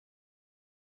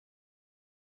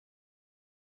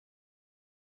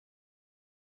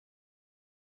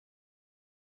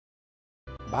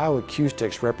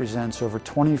BioAcoustics represents over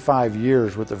 25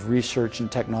 years worth of research and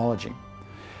technology.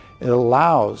 It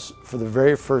allows, for the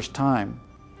very first time,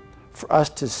 for us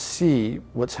to see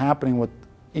what's happening with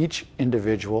each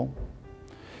individual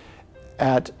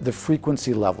at the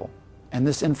frequency level. And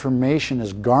this information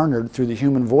is garnered through the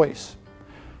human voice.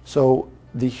 So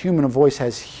the human voice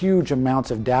has huge amounts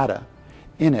of data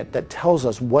in it that tells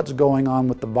us what's going on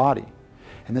with the body.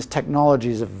 And this technology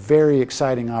is a very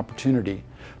exciting opportunity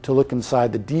to look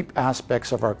inside the deep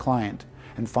aspects of our client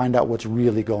and find out what's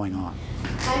really going on.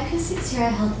 BioAcoustics here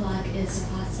at HealthWalk is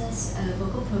the process of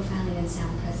vocal profiling and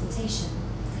sound presentation.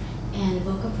 And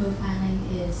vocal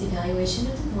profiling is evaluation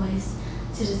of the voice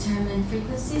to determine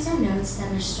frequencies or notes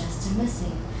that are stressed or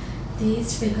missing.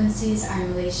 These frequencies are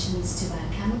in relations to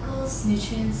biochemicals,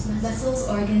 nutrients, vessels,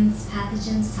 organs,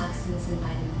 pathogens, toxins, and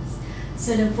vitamins.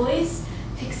 So the voice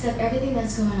picks up everything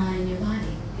that's going on in your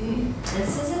body.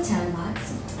 This is a tone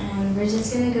box, and we're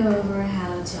just going to go over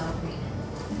how to operate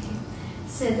it. Okay.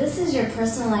 So this is your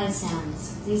personalized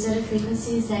sounds. These are the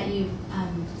frequencies that you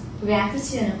reacted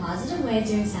to in a positive way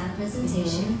during sound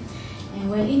presentation. And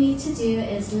what you need to do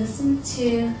is listen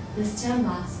to this tone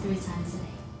box 3 times a day.